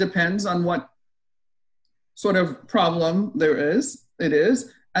 It depends on what sort of problem it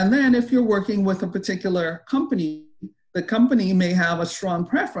is. And then if you're working with a particular company, the company may have a strong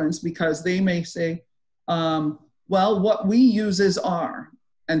preference because they may say, well, what we use is R.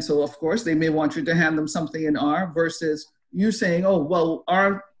 And so, of course, they may want you to hand them something in R versus you saying, oh, well,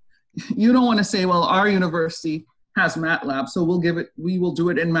 you don't want to say, well, our university has MATLAB, so we will do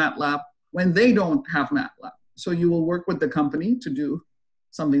it in MATLAB when they don't have MATLAB. So you will work with the company to do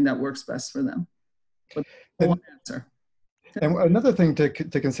something that works best for them. But one answer. And another thing to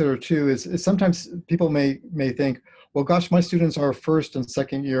consider too is sometimes people may think, well, gosh, my students are first and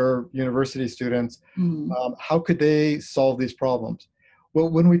second year university students. Mm-hmm. How could they solve these problems? Well,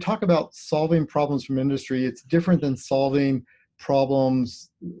 when we talk about solving problems from industry, it's different than solving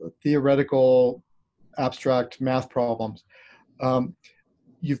problems, theoretical, abstract math problems.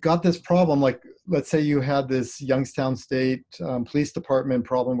 You've got this problem, like let's say you had this Youngstown State Police Department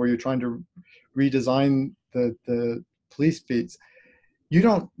problem where you're trying to redesign the police beats. You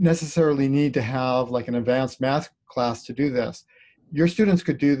don't necessarily need to have like an advanced math class to do this. Your students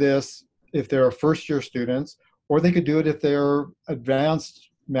could do this if they're first year students, or they could do it if they're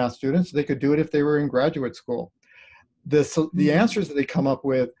advanced math students. They could do it if they were in graduate school. The answers that they come up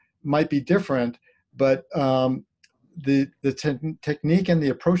with might be different, but the technique and the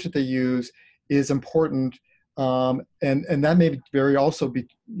approach that they use is important, and that may also be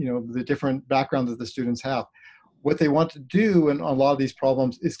the different background that the students have. What they want to do in a lot of these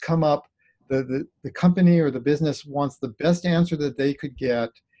problems is come up, the company or the business wants the best answer that they could get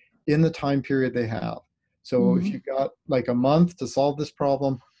in the time period they have. So if you've got like a month to solve this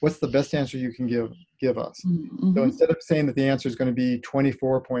problem, what's the best answer you can give us? So instead of saying that the answer is going to be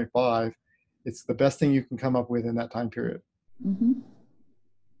 24.5, it's the best thing you can come up with in that time period.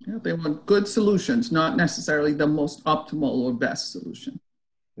 Yeah, they want good solutions, not necessarily the most optimal or best solution.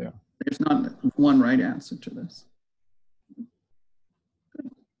 Yeah. There's not one right answer to this.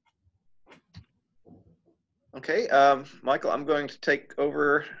 Okay, Michael, I'm going to take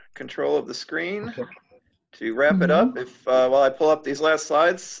over control of the screen. Okay. To wrap it up, if while I pull up these last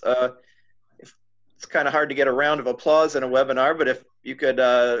slides, it's kind of hard to get a round of applause in a webinar, but if you could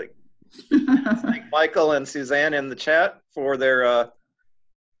thank Michael and Suzanne in the chat for their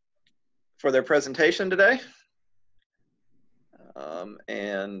presentation today.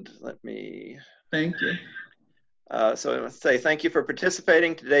 And let me. Thank you. So I want to say thank you for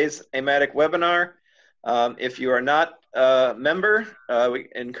participating in today's AMATIC webinar. If you are not a member, we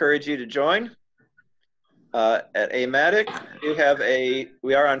encourage you to join. At AMATIC,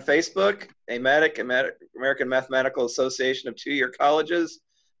 we are on Facebook, AMATIC, American Mathematical Association of Two-Year Colleges.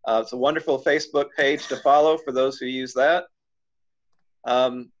 It's a wonderful Facebook page to follow for those who use that.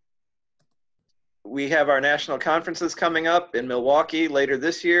 We have our national conferences coming up in Milwaukee later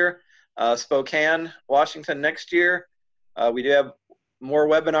this year, Spokane, Washington next year. We do have more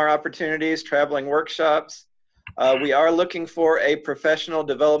webinar opportunities, traveling workshops. We are looking for a professional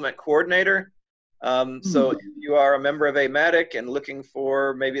development coordinator. So if you are a member of AMATIC and looking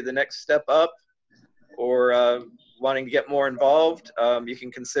for maybe the next step up or wanting to get more involved, you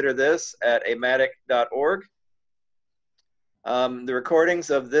can consider this at amatic.org. The recordings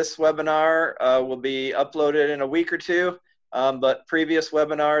of this webinar will be uploaded in a week or two, but previous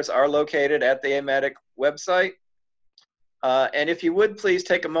webinars are located at the AMATIC website. And if you would please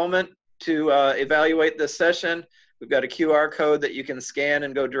take a moment to evaluate this session. We've got a QR code that you can scan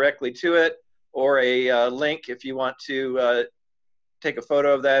and go directly to it, or a link if you want to take a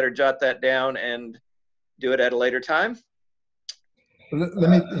photo of that or jot that down and do it at a later time. Let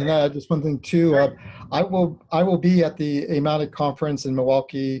me add just one thing too. Sure. I will be at the AMATIC conference in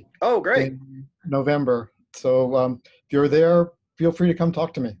Milwaukee. Oh, great. In November. So if you're there, feel free to come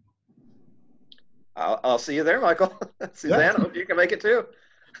talk to me. I'll see you there, Michael. Suzanne, I hope you can make it too.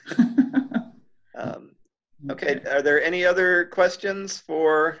 Okay, are there any other questions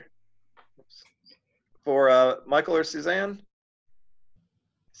for Michael or Suzanne?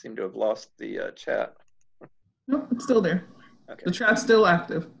 Seem to have lost the chat. Nope, it's still there. Okay. The chat's still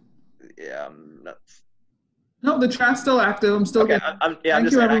active. Yeah, I'm not. No, the chat's still active. I'm still Okay, getting. I'm Thank just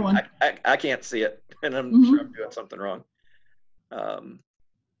you, saying, everyone. I can't see it, and I'm sure I'm doing something wrong.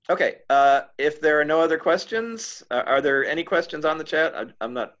 Okay, if there are no other questions, are there any questions on the chat?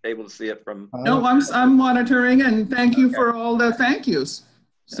 I'm not able to see it from. No, I'm monitoring, and thank you for all the thank yous.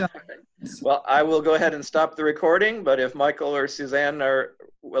 So. Well, I will go ahead and stop the recording, but if Michael or Suzanne are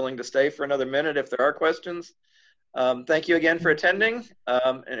willing to stay for another minute, if there are questions. Thank you again for attending,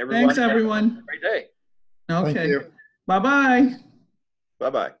 and everyone. Thanks, everyone. Have a great day. Okay. Bye-bye.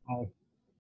 Bye-bye. Bye.